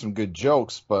hearing some good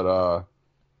jokes, but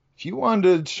if you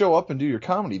wanted to show up and do your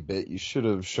comedy bit, you should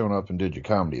have shown up and did your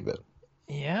comedy bit.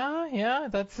 Yeah,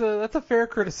 that's a fair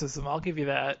criticism. I'll give you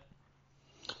that.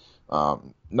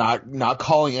 Not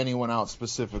calling anyone out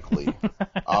specifically,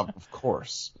 of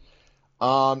course.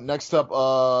 Next up,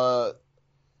 the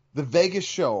Vegas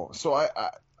show. So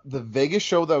the Vegas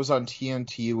show that was on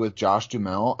TNT with Josh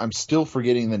Duhamel. I'm still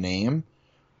forgetting the name,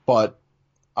 but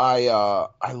I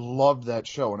loved that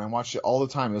show and I watched it all the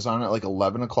time. It was on at like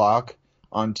 11 o'clock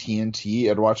on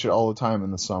TNT. I'd watch it all the time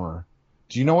in the summer.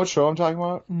 Do you know what show I'm talking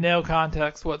about? No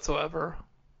context whatsoever.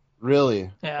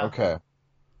 Really? Yeah.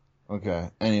 Okay.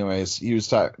 Anyways,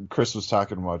 Chris was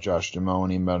talking about Josh Duhamel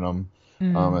when he met him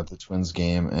at the Twins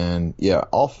game, and yeah,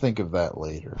 I'll think of that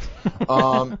later.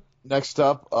 Next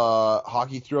up,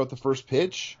 Hockey threw out the first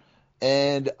pitch,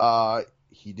 and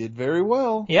he did very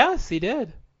well. Yes, he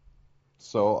did.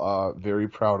 So very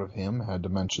proud of him. Had to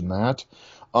mention that.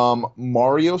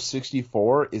 Mario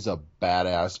 64 is a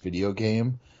badass video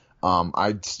game.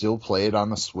 I'd still play it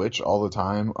on the Switch all the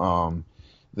time.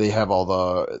 They have all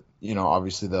the,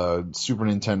 obviously the Super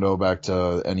Nintendo back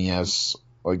to NES,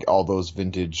 like all those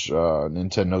vintage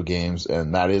Nintendo games,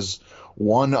 and that is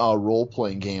one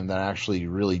role-playing game that I actually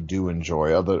really do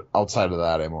enjoy. Outside of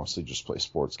that, I mostly just play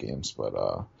sports games,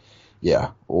 but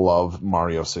yeah, love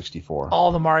Mario 64.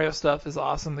 All the Mario stuff is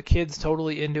awesome. The kid's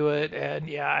totally into it, and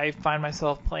yeah, I find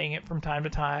myself playing it from time to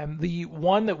time. The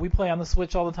one that we play on the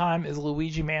Switch all the time is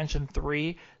Luigi Mansion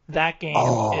 3. That game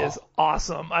is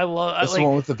awesome. I love. That's the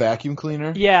one with the vacuum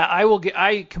cleaner. Yeah,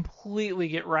 I completely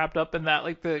get wrapped up in that,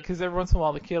 because every once in a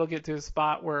while the kid will get to a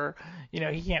spot where he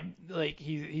can't,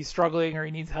 he's struggling or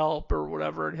he needs help or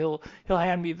whatever, and he'll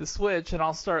hand me the Switch and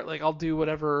I'll start I'll do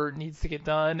whatever needs to get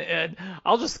done, and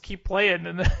I'll just keep playing,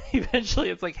 and then eventually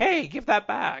it's like, hey, give that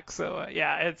back. So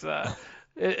it's and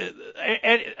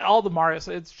all the Marios,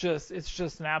 it's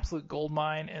just an absolute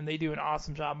goldmine, and they do an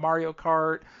awesome job. Mario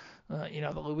Kart.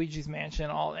 The Luigi's Mansion,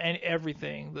 and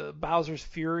everything. The Bowser's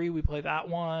Fury, we play that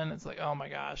one. It's oh my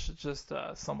gosh, it's just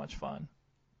so much fun.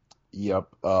 Yep,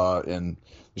 and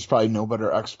there's probably no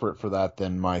better expert for that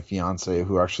than my fiance,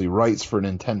 who actually writes for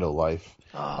Nintendo Life.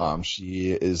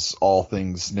 She is all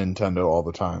things Nintendo all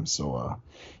the time. So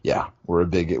we're a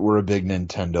big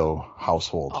Nintendo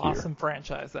household here. Awesome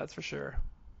franchise, that's for sure.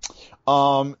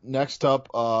 Next up,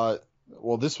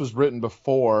 this was written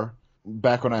before.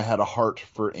 Back when I had a heart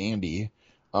for Andy,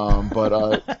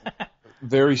 but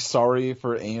very sorry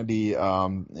for Andy.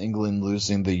 England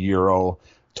losing the Euro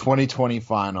 2020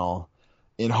 final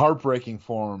in heartbreaking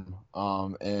form,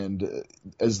 and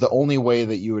as the only way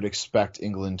that you would expect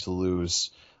England to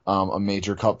lose a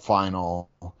major cup final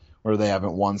where they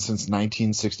haven't won since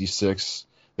 1966.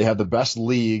 They had the best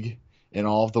league in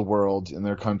all of the world in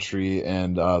their country,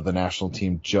 and the national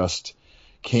team just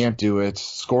can't do it.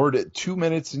 Scored it 2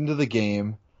 minutes into the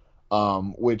game,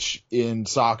 which in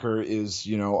soccer is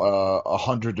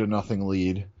 100-0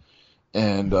 lead,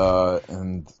 and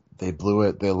they blew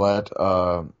it. They let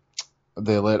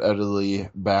Italy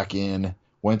back in,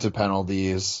 went to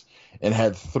penalties, and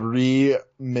had 3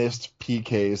 missed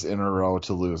PKs in a row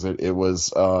to lose it. It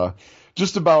was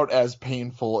just about as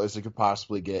painful as it could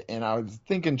possibly get. And I was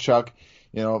thinking, Chuck,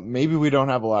 maybe we don't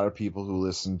have a lot of people who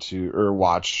listen to or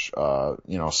watch,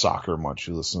 soccer much,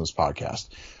 who listen to this podcast,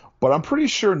 but I'm pretty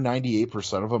sure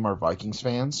 98% of them are Vikings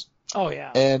fans. Oh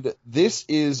yeah. And this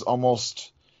is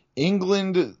almost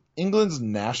England's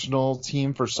national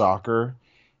team for soccer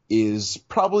is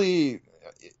probably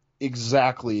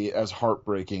exactly as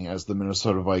heartbreaking as the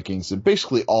Minnesota Vikings and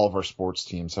basically all of our sports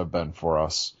teams have been for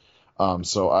us.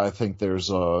 So I think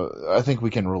I think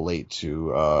we can relate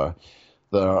to,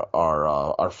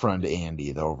 our friend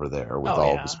Andy over there with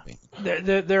all of his pain.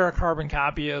 They're a carbon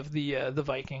copy of the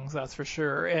Vikings, that's for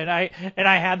sure. And I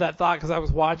had that thought because I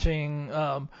was watching,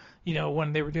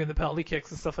 when they were doing the penalty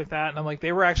kicks and stuff like that, and I'm like,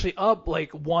 they were actually up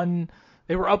one.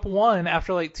 They were up 1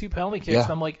 after 2 penalty kicks. Yeah.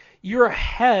 And I'm like, you're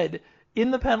ahead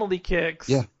in the penalty kicks.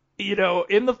 Yeah.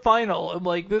 In the final. I'm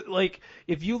like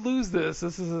if you lose this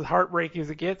is as heartbreaking as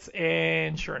it gets.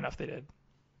 And sure enough, they did.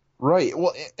 Right.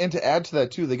 Well, and to add to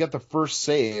that too, they got the first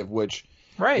save, which,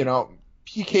 right.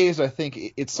 PKs, I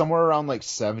think it's somewhere around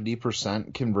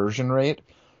 70% conversion rate.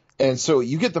 And so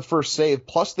you get the first save,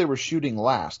 plus they were shooting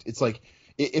last. It's like,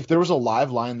 if there was a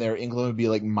live line there, England would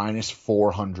be minus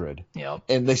 400. Yep.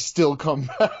 And they still come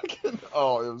back. And,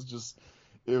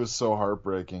 it was so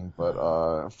heartbreaking,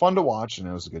 but fun to watch, and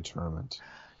it was a good tournament.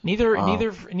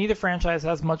 Neither franchise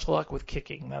has much luck with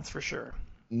kicking, that's for sure.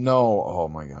 No, oh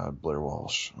my God, Blair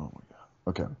Walsh. Oh my God.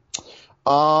 Okay.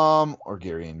 Or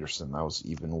Gary Anderson. That was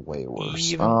even way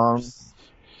worse.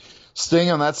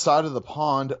 Staying on that side of the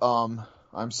pond.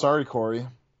 I'm sorry, Corey.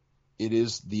 It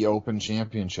is the Open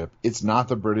Championship. It's not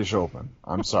the British Open.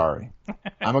 I'm sorry.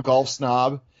 I'm a golf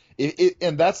snob.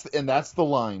 And that's the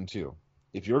line too.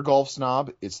 If you're a golf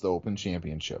snob, it's the Open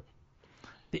Championship.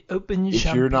 The Open Championship.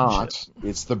 If you're not,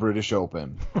 it's the British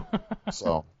Open.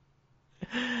 So.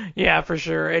 Yeah, for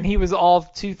sure. And he was all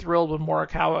too thrilled when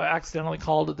Morikawa accidentally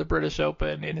called it the British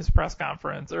Open in his press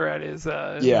conference or at his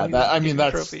that's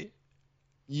trophy.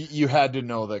 You had to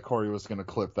know that Corey was going to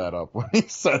clip that up when he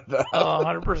said that. Oh,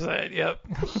 100%. Yep.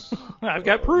 I've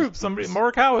got proof.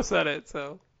 Morikawa said it.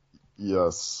 So.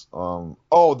 Yes.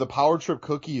 The Power Trip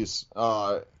cookies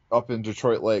up in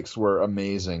Detroit Lakes were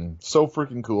amazing. So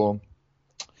freaking cool.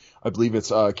 I believe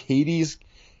it's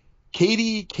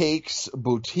Katie Cakes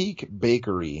Boutique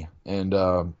Bakery, and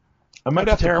I might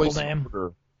have to place an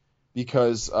order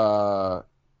because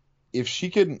if she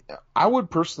could, I would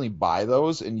personally buy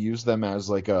those and use them as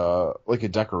like a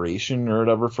decoration or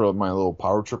whatever for my little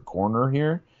Power Trip corner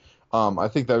here. I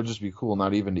think that would just be cool,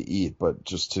 not even to eat, but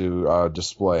just to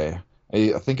display.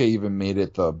 I think I even made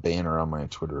it the banner on my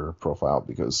Twitter profile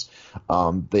because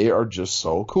they are just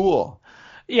so cool.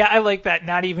 Yeah, I like that.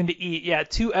 Not even to eat. Yeah,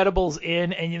 2 edibles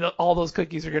in, and all those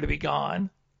cookies are going to be gone.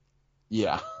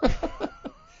 Yeah.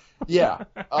 Yeah.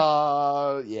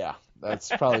 Yeah. That's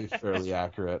probably fairly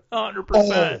accurate.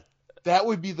 100%. That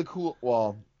would be the cool.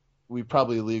 Well, we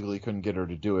probably legally couldn't get her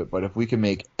to do it, but if we can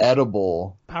make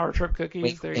edible Power Trip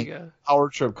cookies, there you go. Power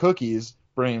Trip cookies,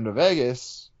 bring them to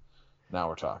Vegas. Now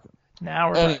we're talking. Now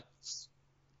we're talking.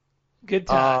 Good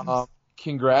times.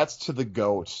 Congrats to the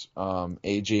GOAT,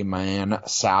 AJ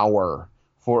Mansour,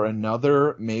 for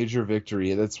another major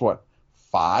victory. That's what,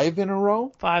 5 in a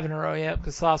row? 5 in a row, yeah,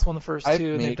 because Sauce won the first 2,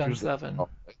 and they've done 7.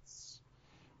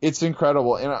 It's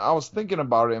incredible. And I was thinking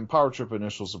about it, and Power Trip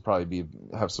Initials will probably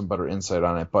have some better insight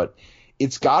on it, but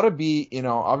it's got to be,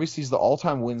 obviously he's the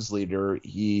all-time wins leader.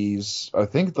 He's, I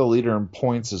think, the leader in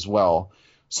points as well.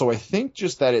 So I think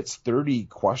just that it's 30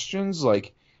 questions,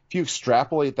 like, if you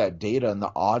extrapolate that data and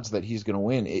the odds that he's going to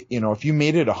win, if you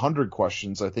made it 100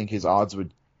 questions, I think his odds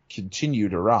would continue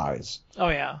to rise. Oh,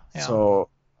 yeah. So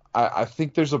I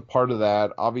think there's a part of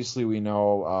that. Obviously, we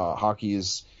know hockey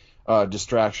is a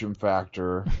distraction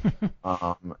factor.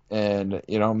 And,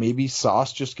 maybe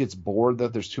Sauce just gets bored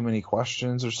that there's too many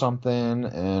questions or something.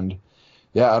 And,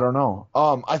 yeah, I don't know.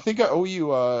 I think I owe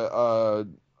you Earl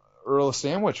a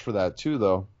sandwich for that, too,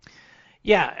 though.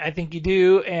 Yeah, I think you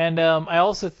do, and I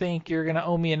also think you're going to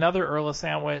owe me another Erla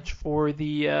sandwich for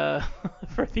the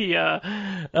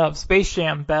Space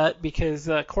Jam bet, because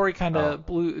Corey kind of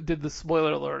did the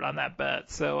spoiler alert on that bet.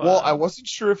 So I wasn't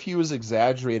sure if he was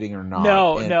exaggerating or not.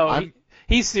 No,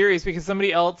 he's serious, because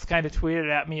somebody else kind of tweeted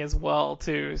at me as well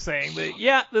too, saying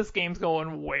that this game's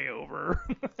going way over.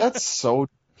 That's so.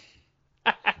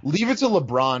 Leave it to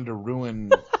LeBron to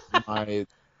ruin my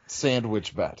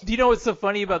sandwich bet. Do you know what's so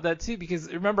funny about that too? Because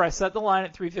remember, I set the line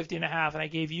at 350.5, and I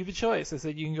gave you the choice. I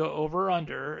said you can go over or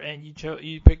under, and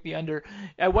you picked the under.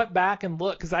 I went back and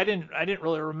looked, because I didn't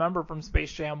really remember from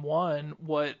Space Jam 1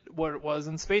 what it was.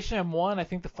 In Space Jam 1, I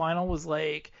think the final was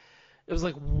like, it was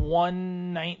like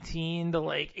 119 to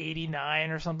like 89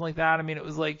 or something like that. I mean, it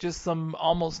was like just some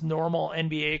almost normal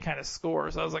NBA kind of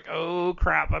score. So I was like, oh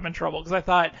crap, I'm in trouble. Because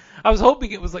I was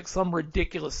hoping it was like some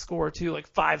ridiculous score too, like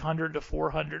 500 to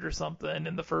 400 or something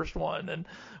in the first one. And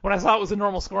when I saw it was a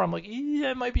normal score, I'm like, yeah,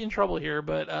 I might be in trouble here,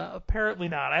 but apparently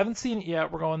not. I haven't seen it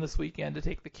yet. We're going this weekend to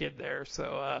take the kid there,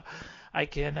 so I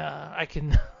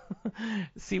can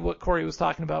see what Corey was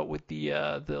talking about with the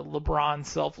LeBron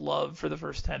self-love for the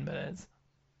first 10 minutes.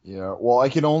 Yeah, well, I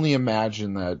can only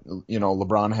imagine that,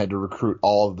 LeBron had to recruit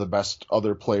all of the best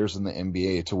other players in the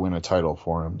NBA to win a title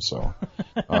for him. So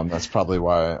that's probably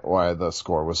why the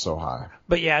score was so high.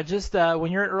 But yeah, just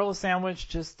when you're at Earl Sandwich,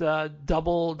 just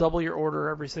double your order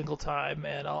every single time,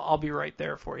 and I'll be right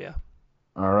there for you.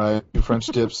 All right, 2 French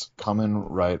dips coming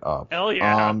right up. Hell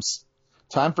yeah.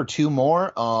 Time for 2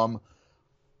 more.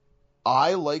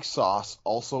 I, like Sauce,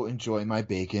 also enjoy my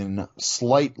bacon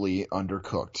slightly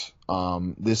undercooked.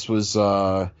 This was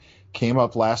came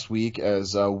up last week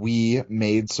as we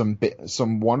made some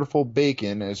wonderful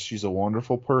bacon, as she's a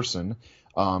wonderful person,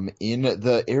 in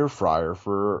the air fryer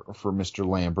for Mr.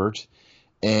 Lambert,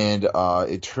 and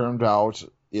it turned out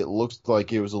it looked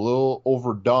like it was a little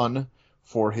overdone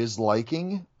for his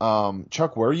liking.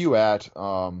 Chuck, where are you at?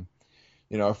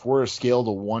 If we're a scale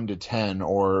to 1 to 10,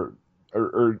 or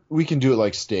we can do it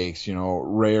like steaks,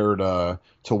 rare to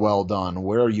well done.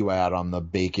 Where are you at on the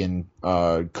bacon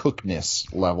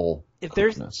cookedness level?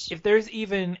 If there's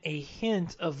even a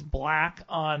hint of black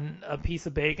on a piece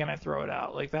of bacon, I throw it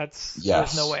out. Like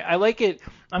there's no way. I like it.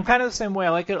 I'm kind of the same way.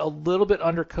 I like it a little bit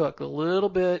undercooked, a little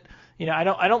bit. I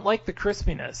don't like the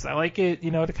crispiness. I like it,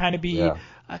 to kind of be. Yeah.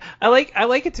 I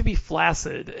like it to be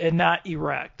flaccid and not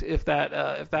erect. If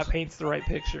that paints the right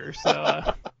picture.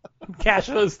 So. Cash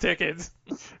those tickets.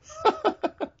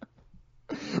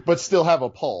 But still have a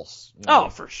pulse. Oh,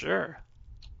 for sure.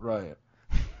 Right.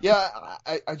 Yeah,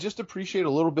 I just appreciate a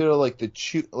little bit of like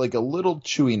a little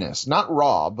chewiness. Not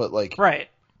raw, but like. Right.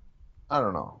 I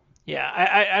don't know.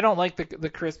 Yeah, I don't like the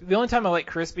crispy. The only time I like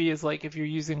crispy is like if you're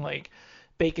using like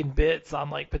bacon bits on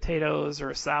like potatoes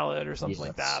or a salad or something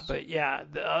like that. But yeah,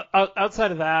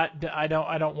 outside of that, I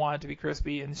don't want it to be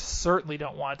crispy, and certainly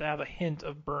don't want it to have a hint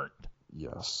of burnt.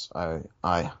 Yes,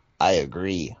 I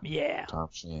agree. Yeah.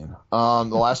 Top Shane. The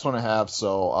last one I have.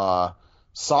 So,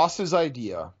 Sauce's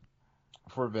idea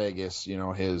for Vegas.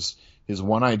 His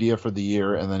one idea for the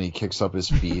year, and then he kicks up his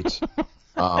feet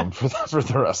for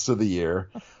the rest of the year.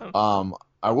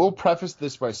 I will preface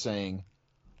this by saying,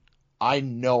 I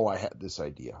know I had this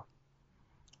idea.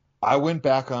 I went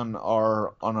back on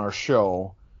our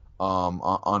show.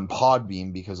 On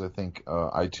Podbean, because I think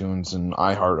iTunes and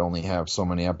iHeart only have so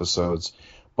many episodes.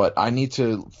 But I need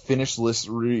to finish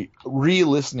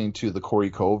re-listening to the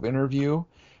Corey Cove interview,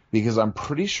 because I'm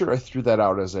pretty sure I threw that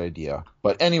out as an idea.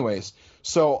 But anyways,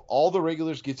 so all the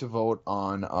regulars get to vote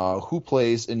on who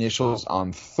plays initials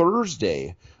on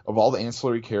Thursday of all the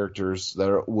ancillary characters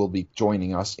that will be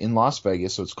joining us in Las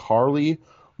Vegas. So it's Carly,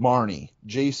 Marnie,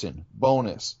 Jason,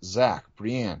 Bonus, Zach,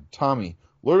 Brienne, Tommy,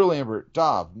 Lawyer Lambert,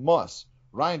 Dov, Muss,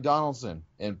 Ryan Donaldson,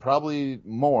 and probably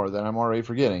more that I'm already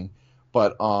forgetting.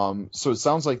 But so it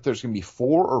sounds like there's going to be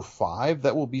 4 or 5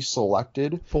 that will be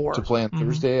selected to play on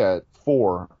Thursday at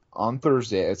 4 on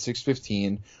Thursday at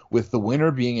 6:15, with the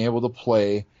winner being able to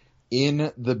play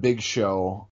in the big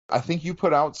show. I think you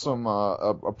put out some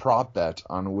a prop bet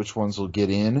on which ones will get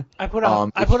in. I put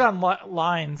on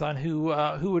lines on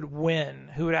who would win,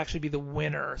 who would actually be the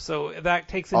winner. So that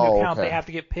takes into account they have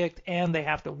to get picked and they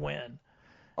have to win.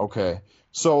 Okay.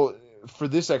 So for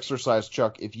this exercise,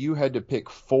 Chuck, if you had to pick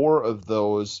 4 of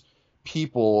those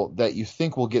people that you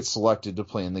think will get selected to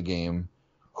play in the game,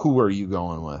 who are you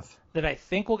going with? That I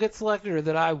think will get selected or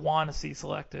that I want to see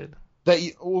selected?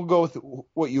 We'll go with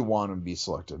what you want to be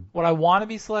selected. What I want to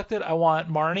be selected, I want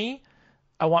Marnie,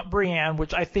 I want Brienne,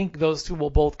 which I think those two will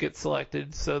both get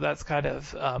selected, so that's kind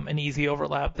of an easy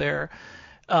overlap there.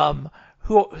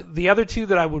 The other two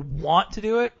that I would want to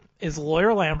do it is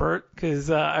Lawyer Lambert,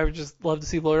 because I would just love to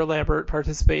see Lawyer Lambert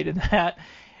participate in that,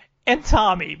 and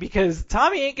Tommy, because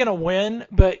Tommy ain't going to win,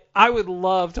 but I would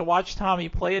love to watch Tommy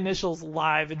play Initials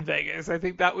live in Vegas. I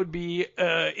think that would be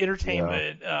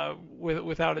entertainment,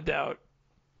 without a doubt.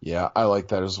 Yeah, I like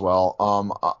that as well.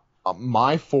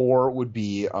 My 4 would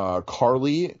be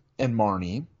Carly and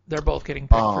Marnie. They're both getting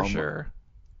picked for sure.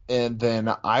 And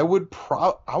then I would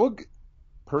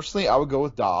personally go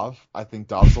with Dov. I think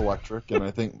Dov's electric, and I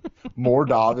think more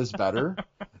Dov is better.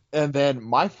 And then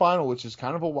my final, which is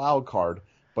kind of a wild card,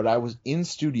 but I was in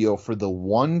studio for the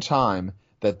one time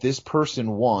that this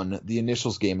person won the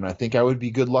Initials game, and I think I would be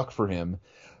good luck for him,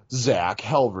 Zach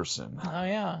Halverson. Oh,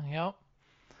 yeah, yep.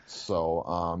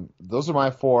 So those are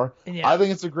my 4. Yeah. I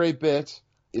think it's a great bit.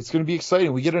 It's going to be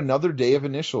exciting. We get another day of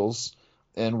Initials,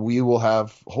 and we will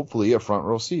have, hopefully, a front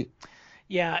row seat.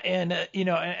 Yeah, and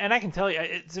and I can tell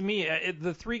you, to me,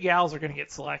 the 3 gals are going to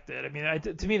get selected. I mean,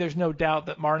 to me, there's no doubt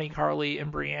that Marnie, Carly,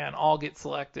 and Brienne all get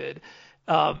selected.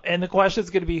 And the question is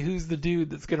going to be who's the dude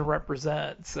that's going to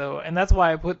represent. So, and that's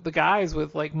why I put the guys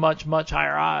with like much, much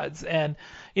higher odds. And,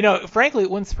 frankly,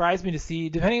 it wouldn't surprise me to see,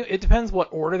 it depends what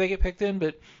order they get picked in,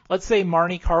 but let's say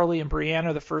Marnie, Carly, and Brienne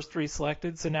are the first 3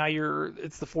 selected. So now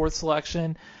it's the 4th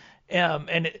selection.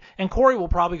 And Corey will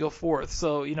probably go 4th.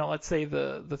 So, let's say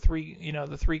the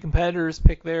 3 competitors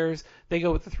pick theirs. They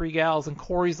go with the 3 gals, and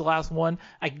Corey's the last one.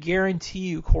 I guarantee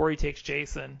you Corey takes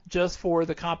Jason just for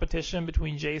the competition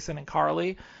between Jason and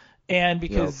Carly, and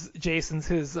because Jason's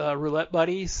his roulette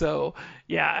buddy. So,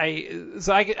 yeah,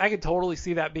 I could totally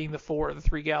see that being the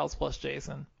 3 gals plus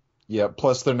Jason. Yeah,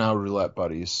 plus they're now roulette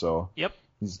buddies, so yep.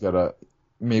 He's got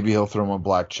maybe he'll throw him a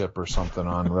black chip or something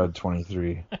on Red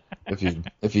 23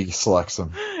 if he selects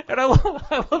him. And I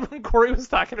love when Corey was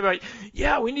talking about,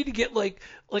 yeah, we need to get like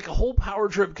a whole power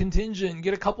trip contingent,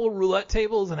 get a couple of roulette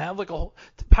tables, and have like a whole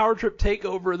power trip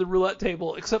takeover of the roulette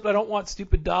table. Except I don't want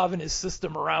stupid Dov and his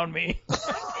system around me.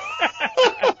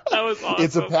 That was awesome.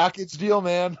 It's a package deal,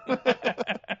 man.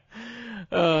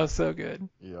 Oh, so good.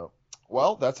 Yep.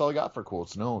 Well, that's all I got for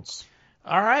Quotes Notes.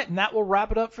 All right, and that will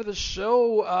wrap it up for the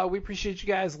show. We appreciate you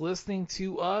guys listening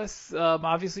to us.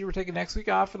 Obviously, we're taking next week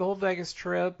off for the whole Vegas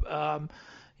trip.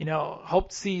 Hope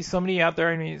to see so many out there.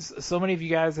 I mean, so many of you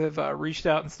guys have reached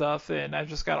out and stuff, and I've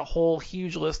just got a whole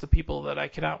huge list of people that I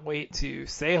cannot wait to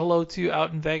say hello to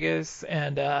out in Vegas.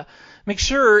 And make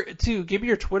sure to give me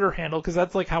your Twitter handle, because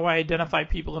that's like how I identify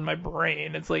people in my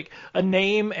brain. It's like a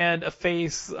name and a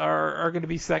face are going to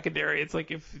be secondary. It's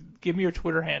like give me your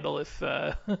Twitter handle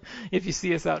if you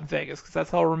see us out in Vegas, because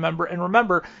that's how I'll remember. And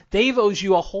remember, Dave owes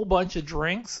you a whole bunch of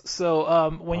drinks,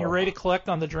 so when you're ready to collect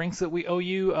on the drinks that we owe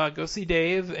you, go see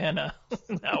Dave. And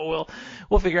now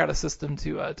we'll figure out a system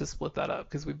to split that up,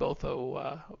 because we both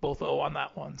owe on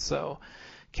that one. So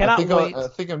cannot wait. I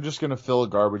think I'm just gonna fill a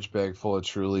garbage bag full of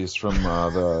Trulies from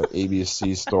the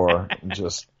ABC store and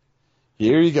just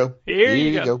here you go. Here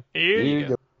you go.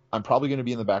 I'm probably gonna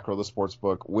be in the back row of the sports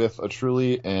book with a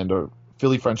Truly and a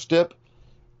Philly French dip,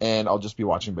 and I'll just be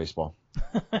watching baseball.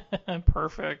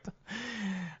 Perfect.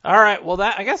 All right, well,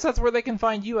 I guess that's where they can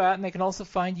find you at, and they can also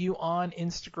find you on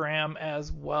Instagram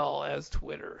as well as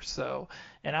Twitter. So,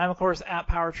 and I'm, of course, at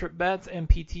PowerTripBets,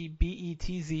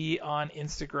 MPTBETZ on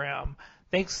Instagram.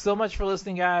 Thanks so much for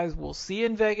listening, guys. We'll see you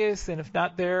in Vegas, and if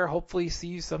not there, hopefully see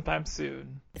you sometime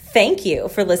soon. Thank you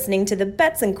for listening to the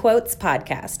Bets and Quotes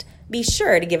podcast. Be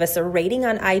sure to give us a rating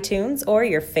on iTunes or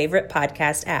your favorite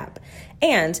podcast app.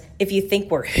 And if you think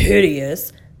we're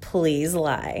hideous, please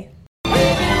lie. Baby,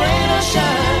 rain or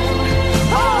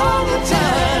shine, all the time.